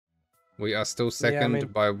We are still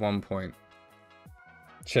second by 1 point.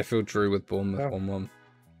 Sheffield drew with Bournemouth 1-1.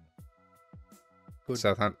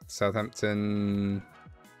 Southampton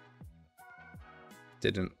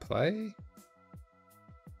didn't play.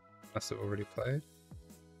 Must have already played.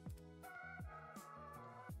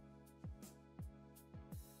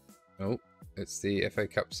 Oh, it's the FA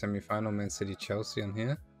Cup semi-final, Man City Chelsea on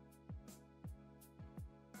here.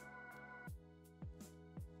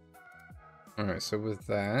 Alright, so with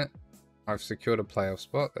that, I've secured a playoff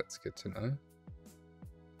spot. That's good to know.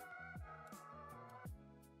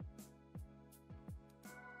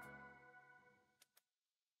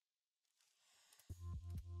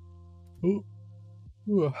 Ooh.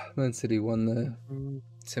 Ooh. Man City won the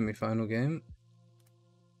semi-final game.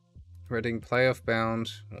 Reading playoff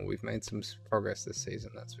bound. Well, we've made some progress this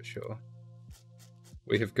season, that's for sure.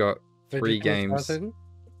 We have got 3 games.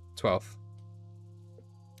 12th.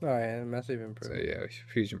 Oh yeah, massive improvement. So yeah,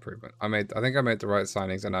 huge improvement. I think I made the right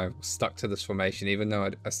signings, and I stuck to this formation, even though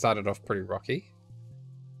I started off pretty rocky.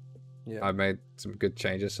 Yeah. I made some good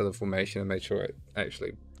changes to the formation and made sure it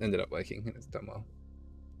actually ended up working, and it's done well.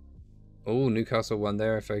 Oh, Newcastle won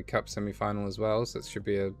their FA Cup semi-final as well, so it should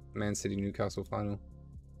be a Man City Newcastle final.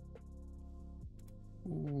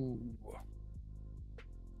 Ooh.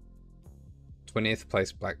 20th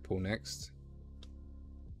place Blackpool next.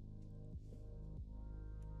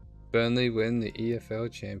 Burnley win the EFL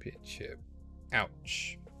Championship.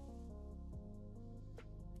 Ouch.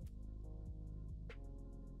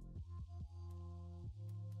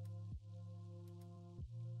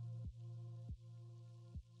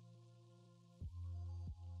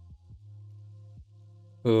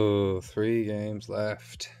 Oh, 3 games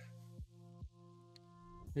left.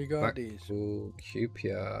 You got these.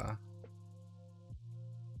 QPR.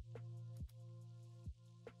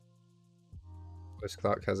 Wes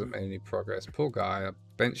Clark hasn't made any progress. Poor guy. I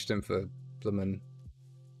benched him for Bloomin'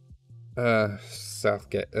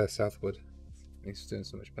 Southwood. He's doing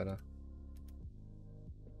so much better.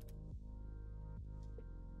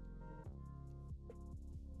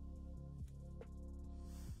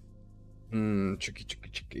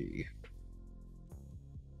 Tricky.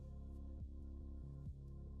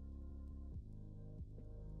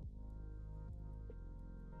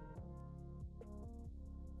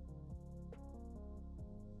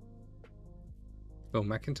 Oh,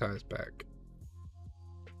 McIntyre's back.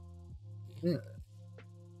 Yeah.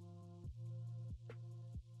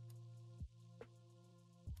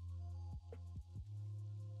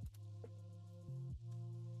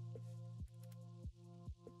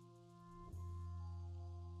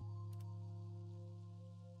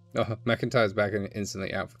 Oh, McIntyre's back and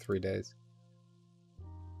instantly out for 3 days.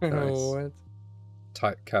 Nice. What?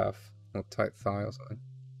 Tight calf or tight thigh or something.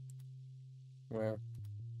 Wow.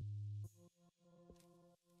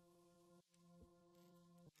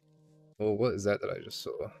 Oh, what is that I just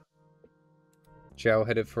saw? Chow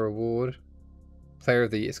headed for award. Player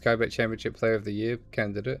of the Year, Skybet Championship Player of the Year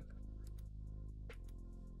candidate.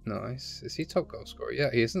 Nice. Is he top goal scorer?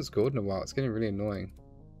 Yeah, he hasn't scored in a while. It's getting really annoying.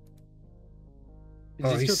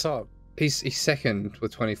 Is he still top? He's second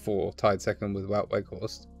with 24, tied second with Wout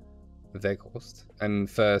Weghorst. And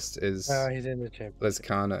first is he's in the championship.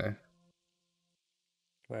 Lescano.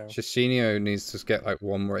 Wow. Shashinio needs to get like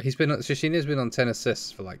 1 more. Shashinio's been on 10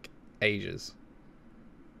 assists for like ages.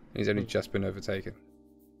 He's only just been overtaken.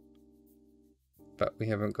 But we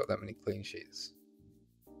haven't got that many clean sheets.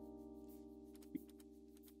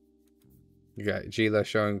 You got Gila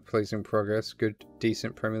showing pleasing progress. Good,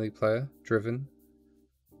 decent Premier League player. Driven.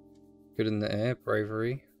 Good in the air.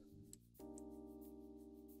 Bravery.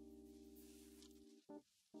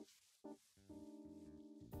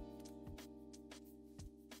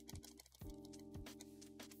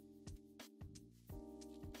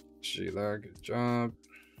 Sheila, good job.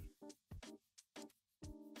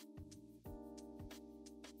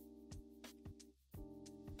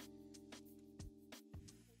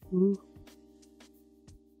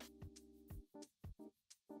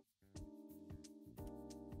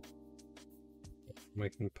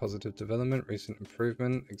 Making positive development, recent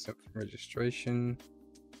improvement, except from registration.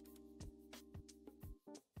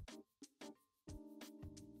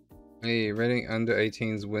 Hey, Reading under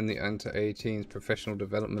 18s win the under 18s Professional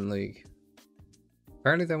Development League.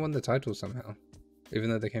 Apparently they won the title somehow, even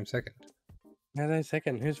though they came second. Yeah, they're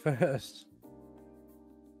second. Who's first?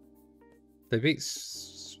 They beat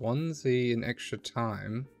Swansea in extra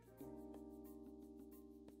time.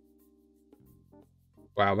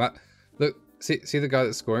 Wow, that look. See the guy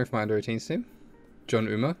that's scoring for my under 18s team, John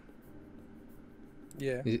Uma.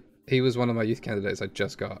 Yeah. He was one of my youth candidates I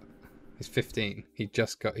just got. He's 15. He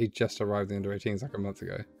just arrived in the under 18s like a month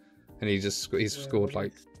ago. and he's scored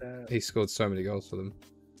like he scored so many goals for them.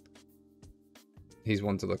 He's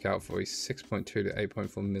one to look out for. He's 6.2 to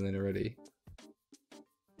 8.4 million already.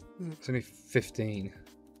 It's only 15.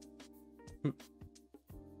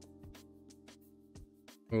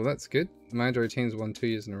 Well, that's good. Manager team's won 2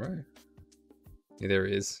 years in a row. Yeah, there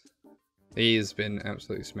he is. He has been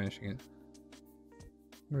absolutely smashing it.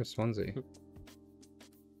 Where's Swansea?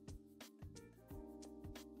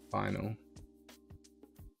 Final.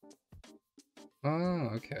 Oh,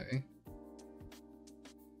 okay.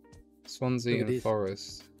 Swansea and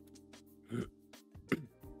Forest.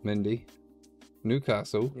 Mindy.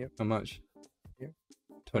 Newcastle. Yep. How much? Yep.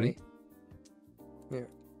 20? Yeah.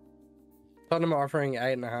 Tottenham are offering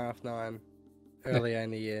 8.5, 9 earlier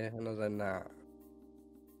in the year, and I was like, nah.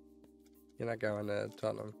 You're not going to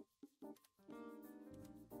Tottenham.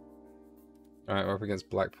 Alright, we're up against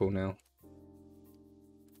Blackpool now.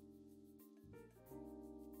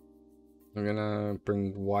 I'm gonna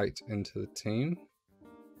bring White into the team.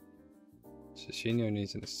 Cicino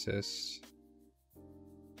needs an assist.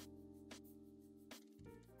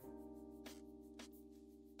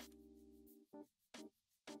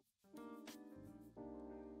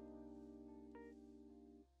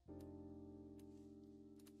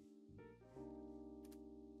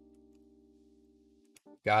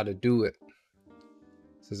 Gotta do it.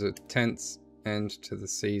 This is a tense end to the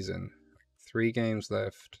season. 3 games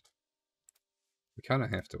left. We kind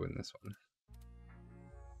of have to win this one.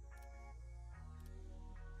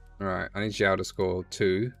 Alright, I need Zhao to score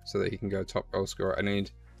 2 so that he can go top goal scorer. I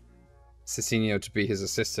need Cicino to be his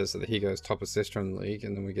assister so that he goes top assister in the league,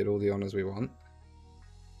 and then we get all the honours we want.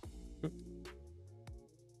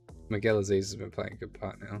 Miguel Aziz has been playing a good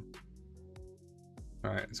part now.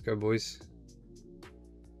 Alright, let's go, boys.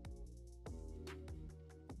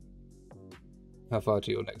 How far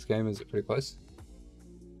to your next game? Is it pretty close?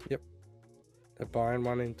 Yep. They're buying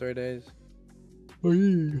one in 3 days. Oh,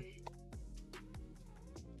 yeah.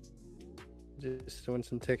 Just doing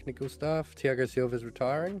some technical stuff. Thiago Silva's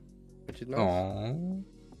retiring, which is nice. Aww.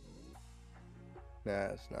 Nah,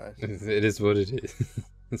 it's nice. It is what it is.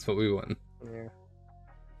 That's what we want. Yeah.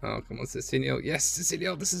 Oh, come on, Cicino. Yes,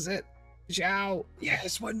 Cicino, this is it. Zhao.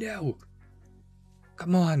 Yes, 1-0.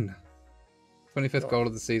 Come on. 25th goal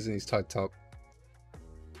of the season. He's tied top.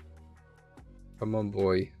 Come on,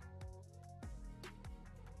 boy.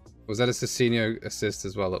 Was that a Cicino assist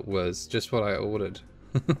as well? It was. Just what I ordered.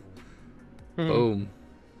 Boom.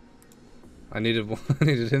 I needed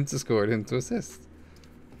him to score and him to assist.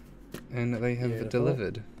 And they have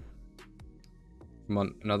delivered. Come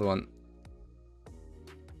on, another one.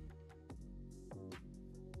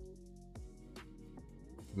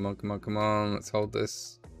 Come on, come on, come on. Let's hold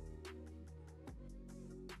this.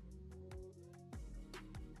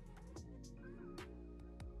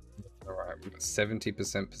 Alright, we've got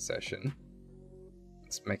 70% possession.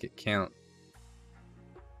 Let's make it count.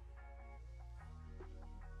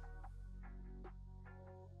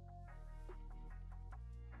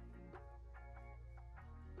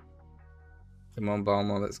 Come on,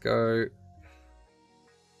 Balmer, let's go.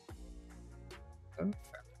 Oh.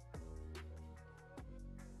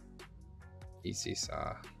 Easy,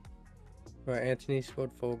 sir. Right, Anthony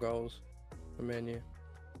scored 4 goals for Man U.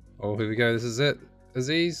 Oh, here we go. This is it.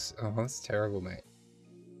 Aziz. Oh, that's terrible, mate.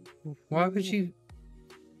 Why would you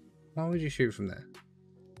shoot from there?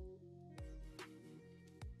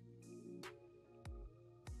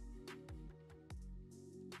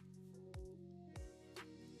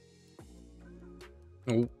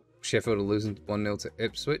 Oh, Sheffield are losing 1-0 to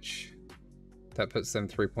Ipswich. That puts them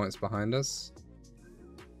 3 points behind us.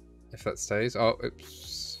 If that stays. Oh,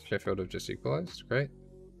 oops. Sheffield have just equalised. Great.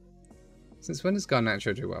 Since when does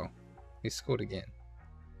Garnacho do well? He scored again.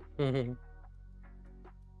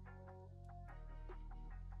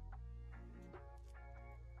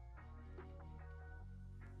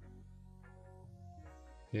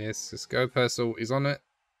 Yes, let's go, Purcell. He's on it.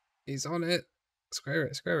 He's on it. Square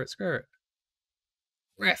it, square it, square it.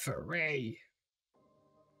 Referee!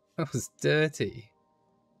 That was dirty.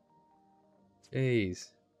 Jeez.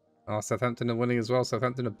 Oh, Southampton are winning as well.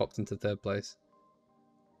 Southampton have bopped into 3rd place.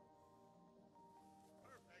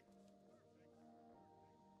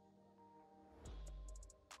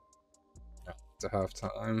 To half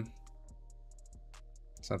time.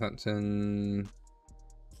 Southampton.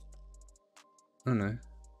 Oh no.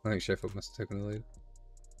 I think Sheffield must have taken the lead.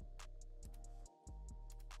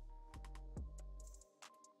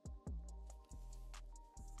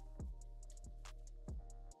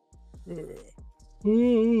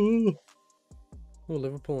 Well,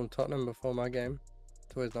 Liverpool and Tottenham before my game.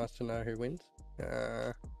 It's always nice to know who wins.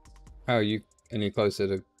 How are you any closer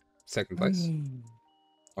to second place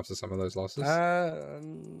after some of those losses?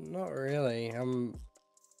 Not really. I'm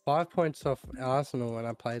 5 points off Arsenal when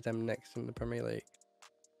I played them next in the Premier League.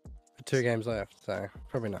 2 games left, so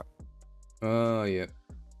probably not. Oh yeah.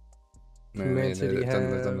 Man City they've done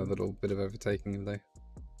a have little bit of overtaking, have they?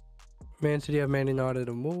 Man City have Man United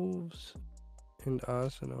and Wolves, and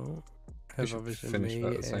Arsenal We have should obviously finish me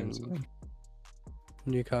about the same and time.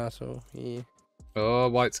 Newcastle. Yeah. Oh,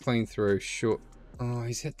 White's clean through. Short. Oh,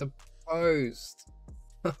 he's hit the post.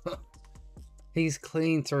 He's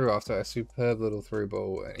clean through after a superb little through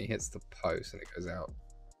ball, and he hits the post, and it goes out.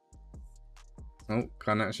 Oh,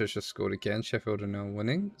 Garnacho's just scored again. Sheffield are now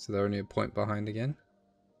winning, so they're only a point behind again.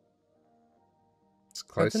 It's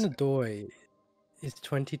close. Hudson Odoi is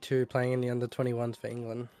 22, playing in the under-21s for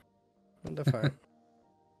England. What the fuck?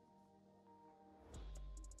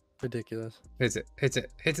 Ridiculous. Hit it, hit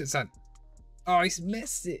it, hit it, son. Oh, he's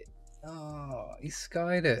missed it. Oh, he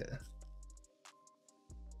skied it.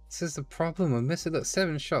 This is the problem. We're missing. Look,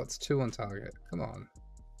 7 shots, 2 on target. Come on.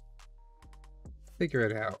 Figure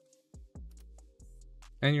it out.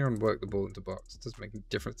 And you're on work the ball into box. Doesn't make a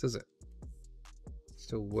difference, does it?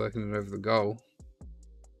 Still working it over the goal.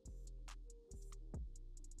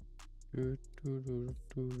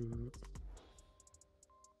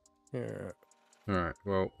 Yeah. Alright,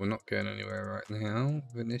 well, we're not going anywhere right now.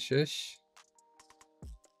 Vinicius.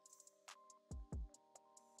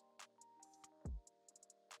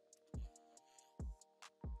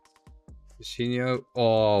 Jorginho.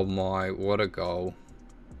 Oh my, what a goal.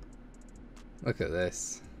 Look at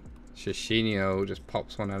this. Jorginho just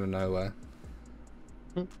pops one out of nowhere.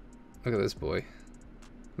 Look at this boy.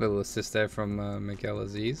 Little assist there from Miguel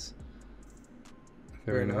Aziz.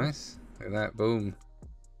 Very nice. Look at that. Boom.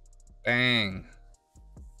 Bang.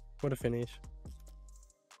 What a finish.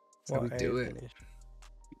 That's how we do it.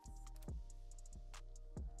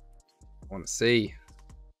 I want to see.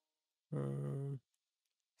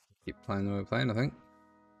 Keep playing the way we're playing, I think.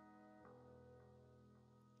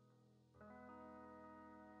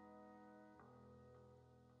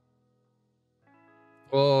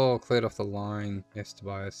 Oh, cleared off the line. Yes,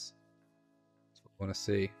 Tobias. That's what I want to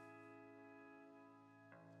see.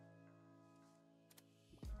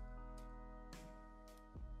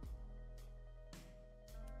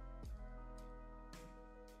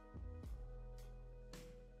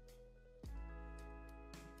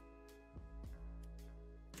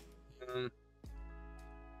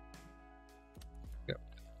 Yep.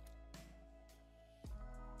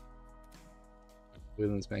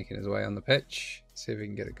 Whelan's making his way on the pitch. See if he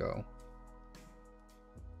can get a goal.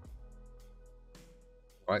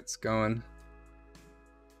 White's going.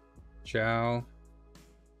 Chow.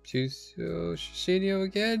 Jorginho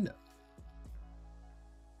again.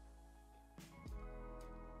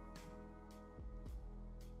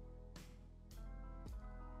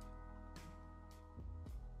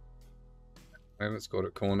 I haven't scored a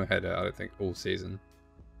corner header, I don't think, all season.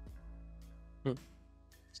 It's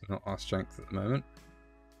not our strength at the moment.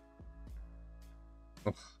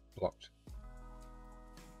 Oh, blocked.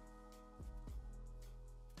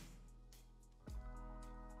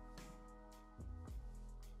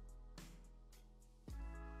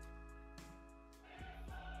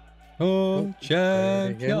 Oh,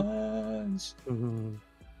 champions! Nah,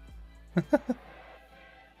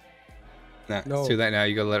 it's too late now.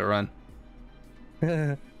 You gotta let it run.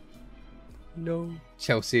 No.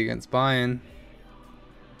 Chelsea against Bayern.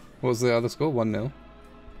 What was the other score? 1-0.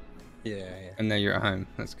 Yeah. And now you're at home.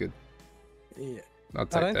 That's good. Yeah. I'll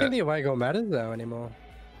take I don't that. think the away goal matters though anymore.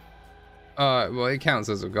 Well, it counts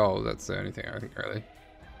as a goal. That's the only thing I think, really.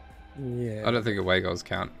 Yeah. I don't think away goals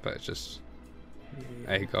count, but it's just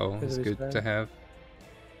a goal. It's good to have.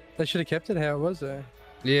 They should have kept it how it was though.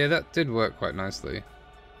 Yeah, that did work quite nicely.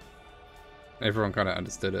 Everyone kind of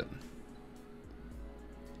understood it.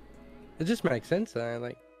 It just makes sense though.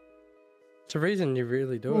 Like, it's a reason you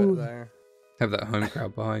really do it though. Have that home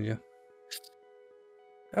crowd behind you.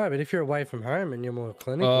 Oh, but if you're away from home and you're more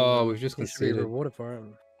clinical, Oh, we've just you should be conceded. rewarded for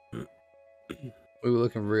it. We were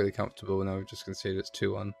looking really comfortable, and now we've just conceded. It's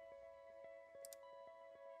 2-1.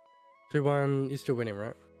 2-1. You're still winning,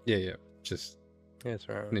 right? Yeah. Just Yeah, that's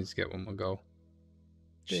right. needs to get one more goal.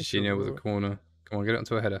 Yeah, Jorginho with a corner. Come on, get it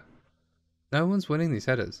onto a header. No one's winning these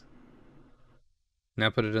headers. Now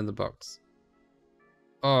put it in the box.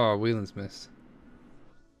 Oh, Whelan's missed.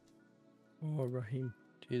 Oh, Raheem.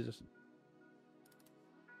 Jesus.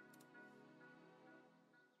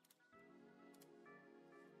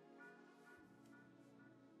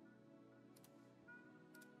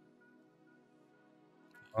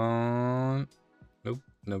 Nope,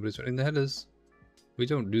 nobody's winning the headers. We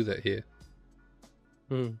don't do that here.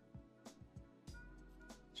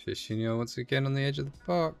 Fishinho once again on the edge of the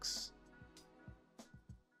box.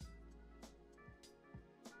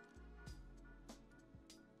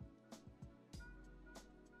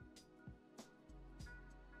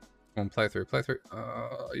 Come on, play through, play through.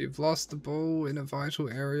 Oh, you've lost the ball in a vital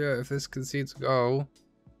area if this concedes a goal.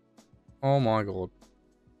 Oh my god.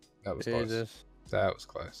 That was close. That was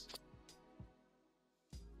close.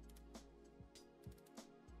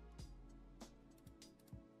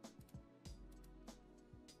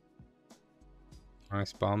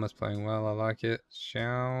 Nice, Bomber's playing well, I like it.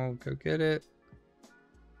 Shall go get it.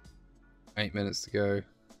 8 minutes to go.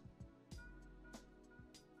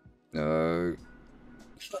 No.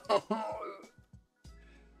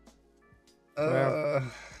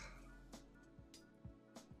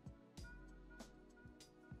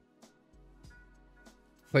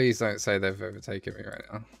 Please don't say they've overtaken me right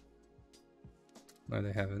now. No,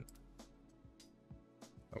 they haven't.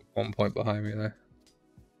 At 1 point behind me though.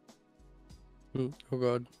 Oh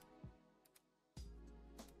god.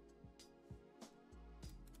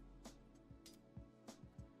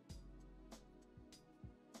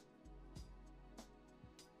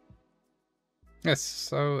 That's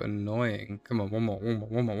so annoying. Come on, one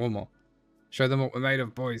more. Show them what we're made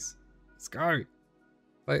of, boys. Let's go.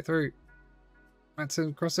 Play it through.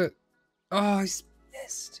 Madsen, cross it. Oh, he's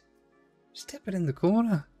missed. Just tip it in the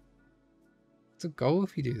corner. It's a goal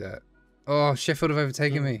if you do that. Oh, Sheffield have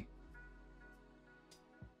overtaken me.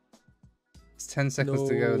 It's 10 seconds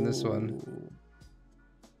to go in this one.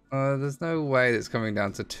 There's no way it's coming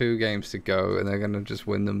down to 2 games to go and they're going to just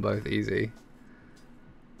win them both easy.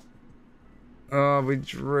 Oh, we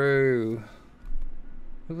drew.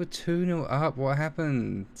 We were 2-0 up. What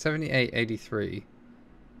happened? 78-83.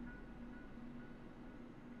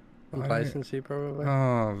 Complacency, probably.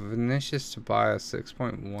 Oh, Vinicius Tobias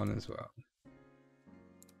 6.1 as well.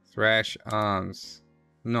 Thrash Arms.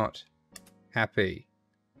 Not happy.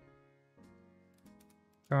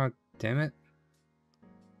 God damn it.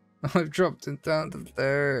 I've dropped it down to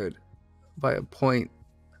 3rd by a point.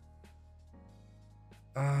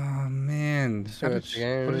 Oh man.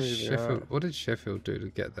 What did Sheffield do to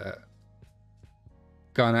get that?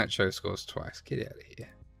 Garnacho scores twice. Get out of here.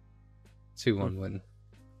 2-1 win.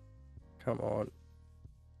 Come on.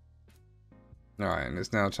 Alright, and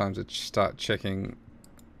it's now time to start checking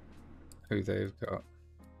who they've got.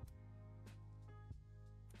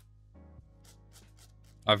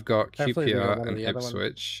 I've got QPR and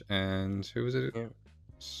Ipswich, and who was it? Yeah.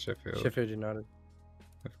 Sheffield. Sheffield United.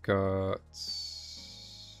 I've got...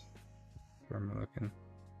 Where am I looking?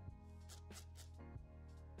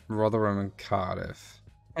 Rotherham and Cardiff.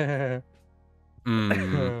 Oh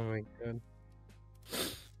my god.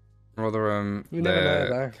 Rotherham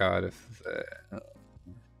there, Cardiff there.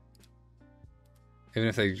 Even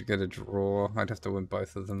if they get a draw, I'd have to win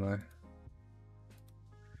both of them though.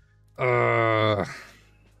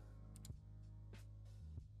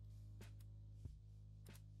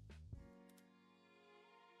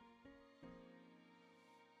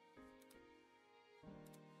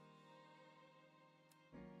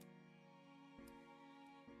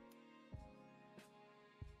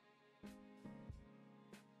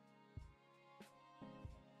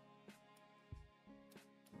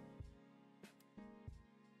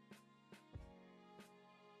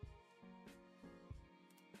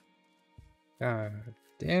 God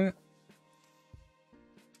damn it.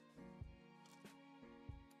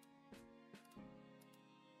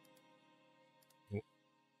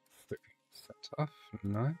 Tough,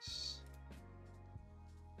 nice.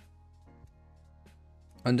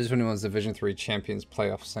 Under 21's Division 3 Champions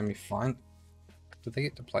Playoff semi-final. Did they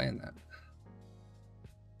get to play in that?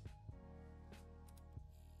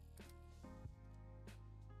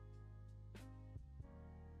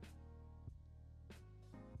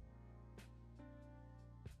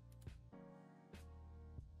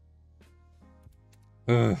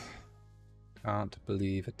 Ugh. Can't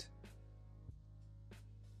believe it.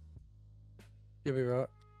 You'll be right.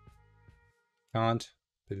 Can't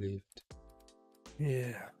believe it.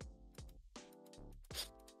 Yeah.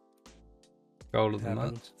 Goal of the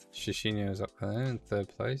month. Shishino's up there in 3rd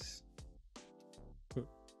place.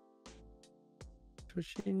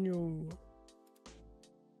 Shishino.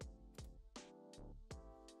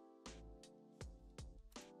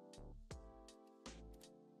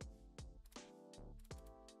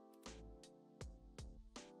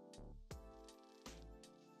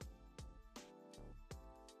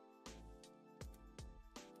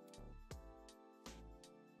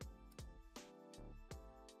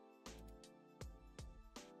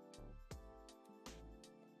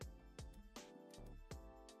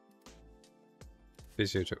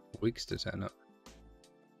 Physio took weeks to turn up.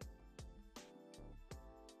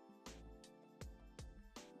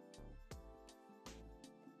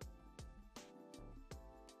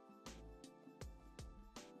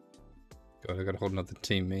 hold another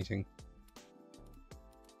team meeting.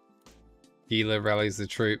 Gila rallies the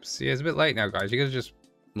troops. Yeah, it's a bit late now, guys. You could have just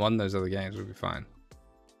won those other games. We'll be fine.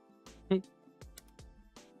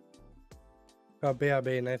 Oh,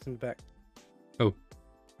 BRB, Nathan's back. Oh.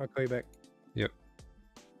 I'll call you back. Yep.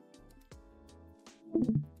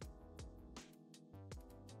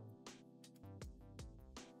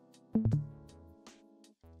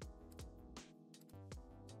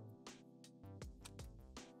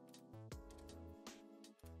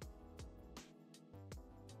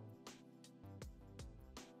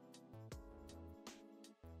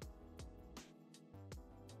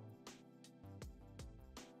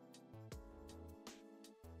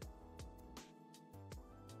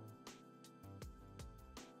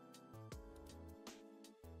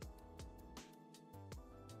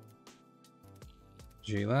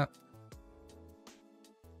 G-Lap.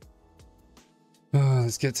 Oh,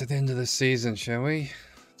 let's get to the end of the season, shall we?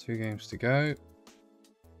 2 games to go.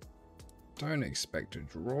 Don't expect a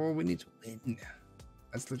draw. We need to win.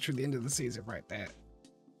 That's literally the end of the season right there.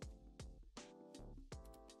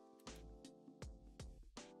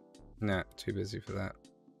 Nah, too busy for that.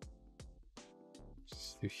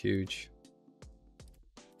 It's too huge.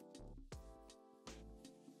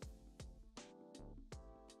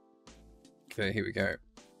 Okay, here we go.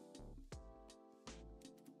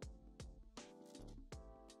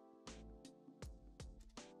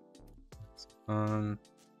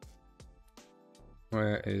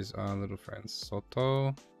 Where is our little friend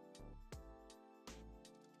Soto?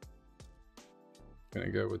 Gonna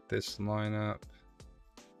go with this lineup.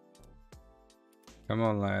 Come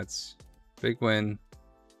on, lads. Big win.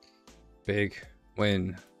 Big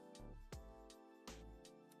win.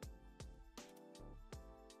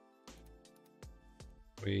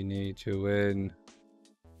 We need to win.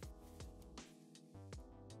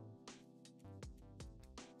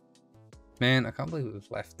 Man, I can't believe we've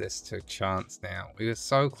left this to chance now. We were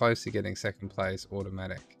so close to getting second place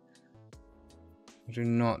automatic. We do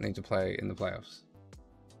not need to play in the playoffs.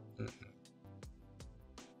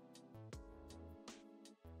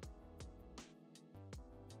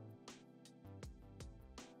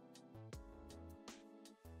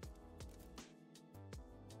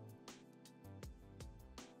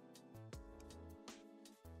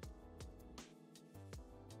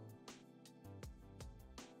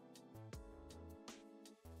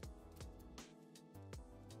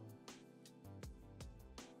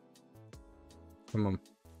 Come on.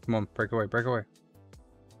 Come on, break away, break away.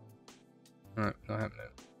 Alright, not happening.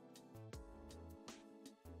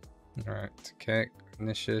 Alright, okay.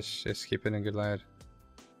 Nicious, just keeping a good lad.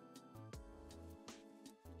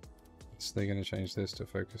 So they're going to change this to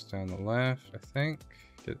focus down the left, I think.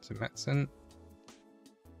 Get it to Matson.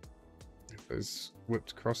 Get those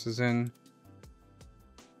whipped crosses in.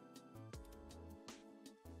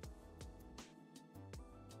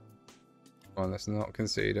 Come on, let's not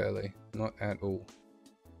concede early. Not at all.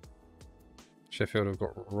 Sheffield have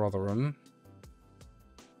got Rotherham.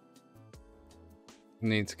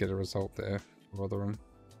 Need to get a result there for Rotherham.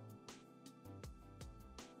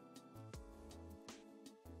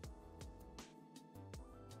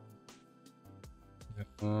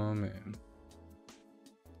 Oh man.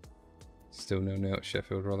 Still 0-0 at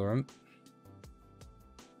Sheffield Rotherham.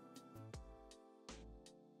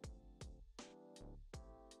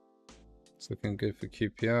 It's looking good for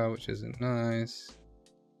QPR, which isn't nice.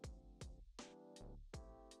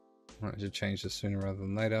 I should change this sooner rather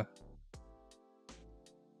than later.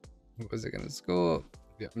 What was it going to score?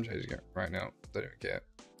 Yeah, I'm changing it right now. Don't even care.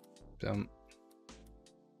 Dumb.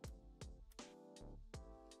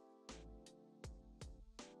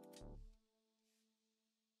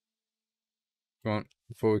 Come on,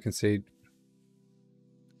 before we concede.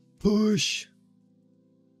 Push!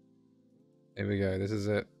 Here we go, this is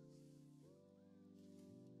it.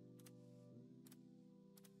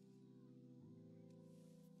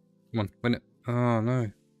 Come on, win it. Oh no.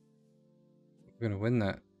 We're gonna win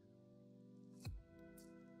that.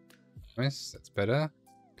 Nice, that's better.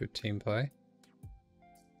 Good team play.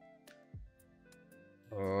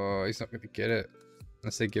 Oh, he's not gonna get it.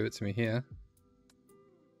 Unless they give it to me here.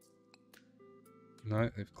 No,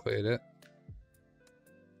 they've cleared it.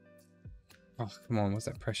 Oh, come on, what's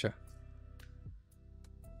that pressure?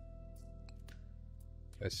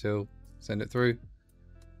 Go still. Send it through.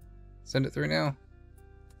 Send it through now.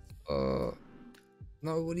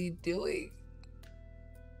 No, what are you doing?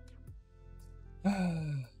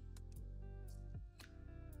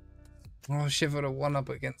 Oh, Sheffield are 1 up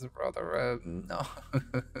against the brother. No.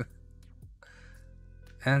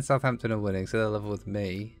 And Southampton are winning, so they're level with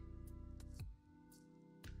me.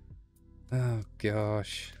 Oh,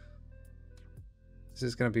 gosh. This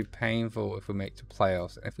is going to be painful if we make the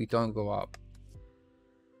playoffs. If we don't go up,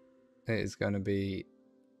 it is going to be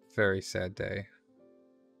a very sad day.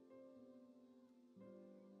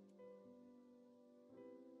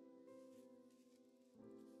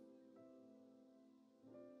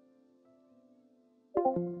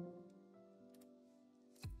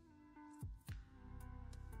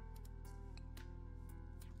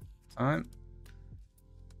 Time.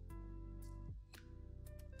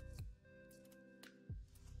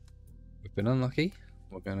 We've been unlucky.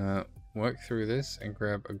 We're gonna work through this and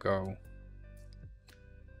grab a goal.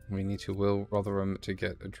 We need to will Rotherham to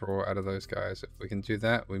get a draw out of those guys. If we can do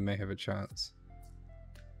that, we may have a chance.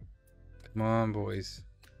 Come on, boys.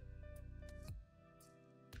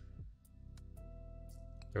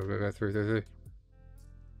 Go through.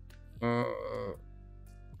 Oh,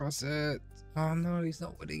 cross it. Oh no, he's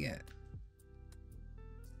not winning it.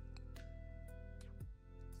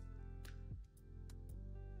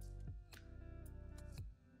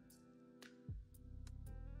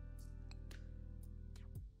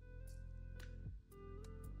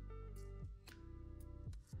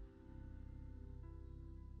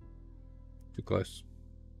 Too close.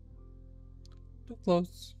 Too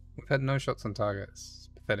close. We've had no shots on target. It's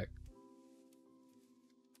pathetic.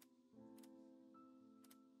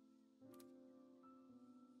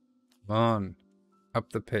 Come on.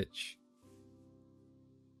 Up the pitch.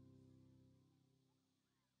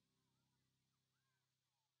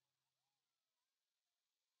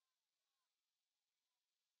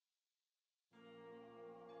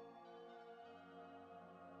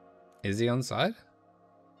 Is he onside?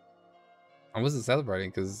 I wasn't celebrating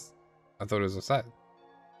because I thought it was offside.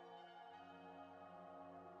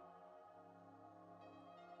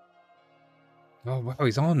 Oh wow,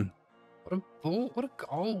 he's on. What a ball, what a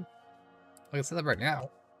goal. I can celebrate now.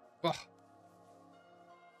 Oh.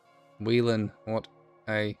 Whelan, what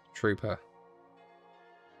a trooper.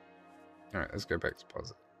 Alright, let's go back to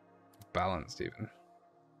positive. Balanced even.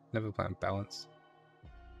 Never playing balanced.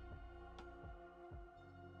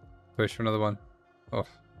 Push for another one. Oh.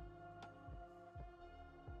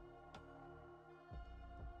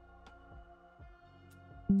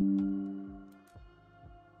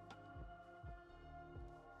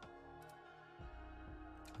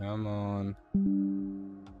 Come on.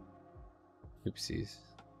 Oopsies.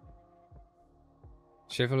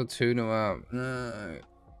 Sheffield 2-0 up. No.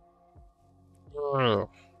 Oh.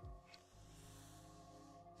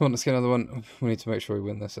 Come on, let's get another one. We need to make sure we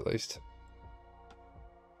win this at least.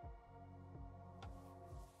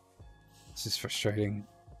 This is frustrating.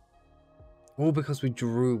 All because we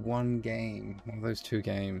drew one game. One of those 2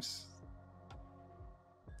 games.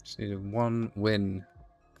 Just needed one win.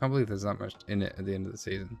 Can't believe there's that much in it at the end of the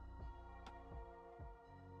season.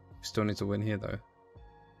 We still need to win here though.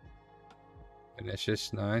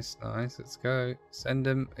 Vinicius, nice, nice. Let's go. Send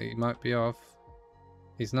him. He might be off.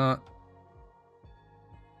 He's not.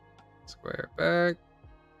 Square it back.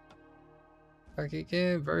 Back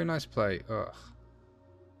again. Very nice play. Ugh.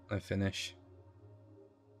 No finish.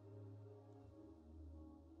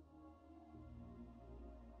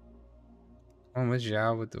 Oh, where's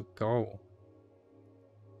Zhao with the goal?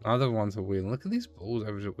 Other ones are wheeling. Look at these balls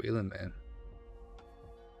over to wheeling, man.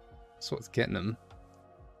 That's what's getting them.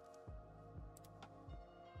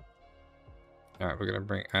 Alright, we're going to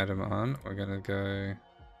bring Adam on. We're going to go...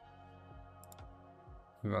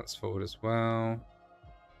 Move on forward as well.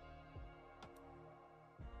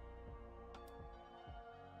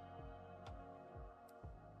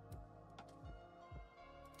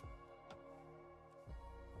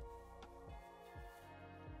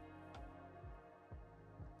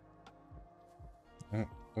 Oh,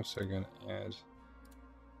 also going to add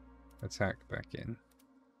attack back in.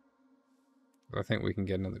 I think we can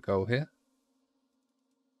get another goal here.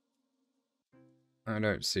 I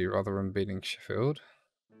don't see Rotherham beating Sheffield.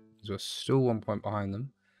 We're still 1 point behind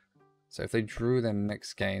them. So if they drew their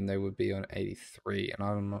next game, they would be on 83, and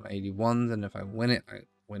I'm on 81. And if I win it, I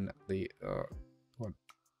win the. What?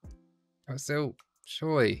 I still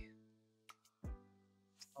surely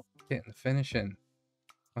stop getting the finish in.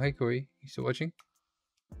 Oh, hey Corey, you still watching?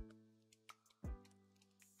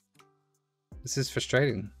 This is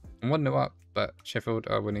frustrating. I'm 1-0 up, but Sheffield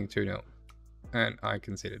are winning 2-0, and I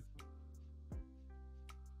conceded.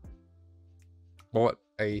 What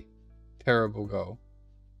a terrible goal.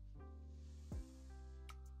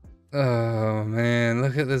 Oh man,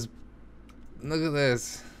 look at this. Look at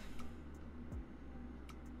this.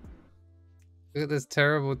 Look at this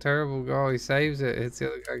terrible, terrible goal. He saves it. Hits the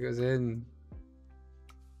other guy, goes in.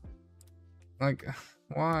 Like,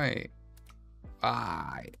 why?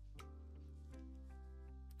 Why?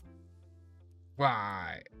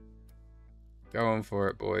 Why? Go on for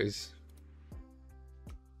it, boys.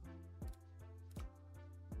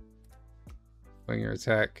 Wing your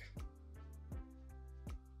attack.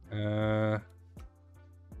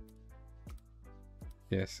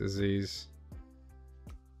 Yes, Aziz.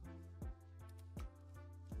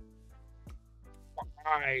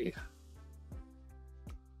 Why?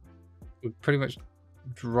 We're pretty much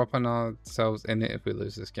dropping ourselves in it if we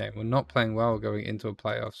lose this game. We're not playing well going into a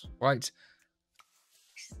playoffs. Right.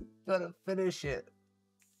 Gotta finish it.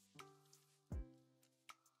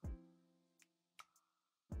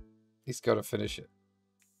 He's gotta finish it.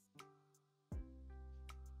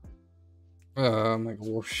 Oh my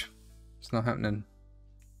gosh. It's not happening.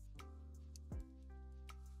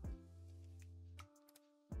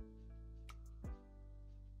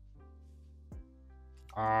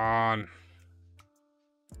 On.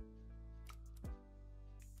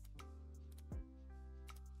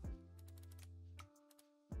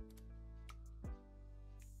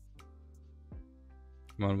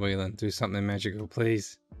 Come on, Whelan, do something magical,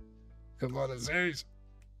 please. Come on, Aziz.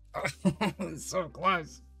 It's so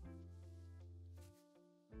close.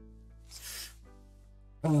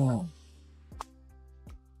 Oh.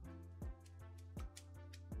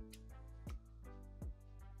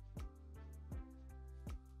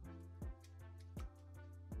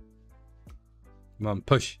 Come on,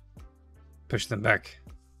 push. Push them back.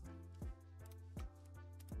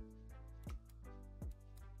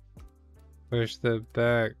 Push them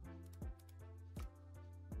back.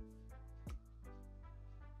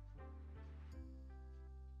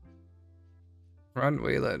 Run,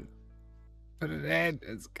 Whelan. Put it in.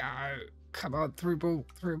 Let's go. Come on, through ball,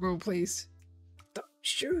 please. Don't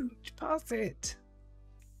shoot. Pass it.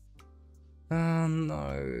 Oh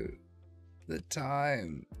no. The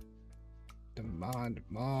time. Demand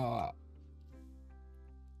more.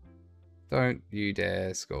 Don't you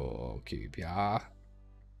dare score, QPR.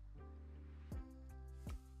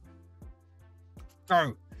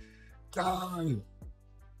 Go. Go. Come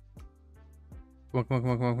on, come on, come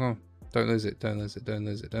on, come on, come on. Don't lose it, don't lose it, don't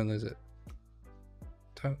lose it, don't lose it.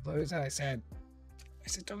 Don't lose it, I said. I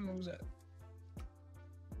said don't lose it.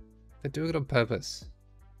 They're doing it on purpose.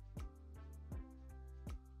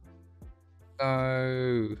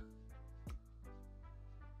 No.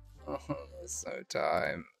 Oh, it's so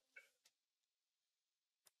time.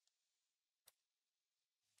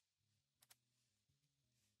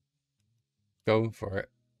 Going for it.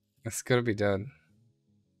 It's gotta be done.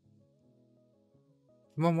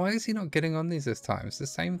 Come on, why is he not getting on these this time? It's the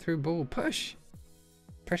same through ball. Push!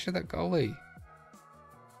 Pressure that goalie.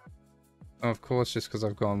 Oh, of course, just because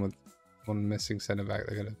I've gone with one missing centre back,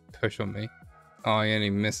 they're gonna push on me. Oh, he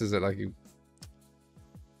only misses it like he...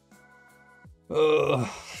 Ugh.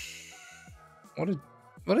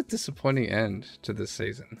 What a disappointing end to this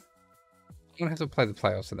season. I'm gonna have to play the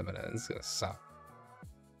playoffs in a minute. It's gonna suck.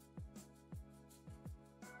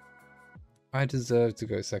 I deserve to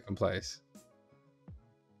go second place.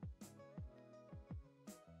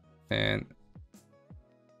 And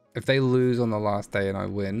if they lose on the last day and I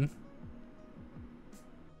win,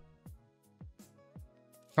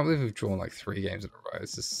 I can't believe we've drawn like 3 games in a row.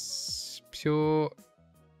 It's just pure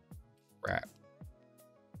crap.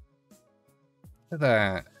 Look at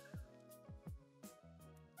that.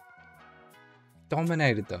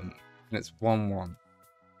 Dominated them, and it's 1-1.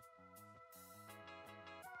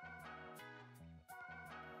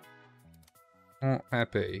 Not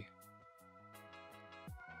happy.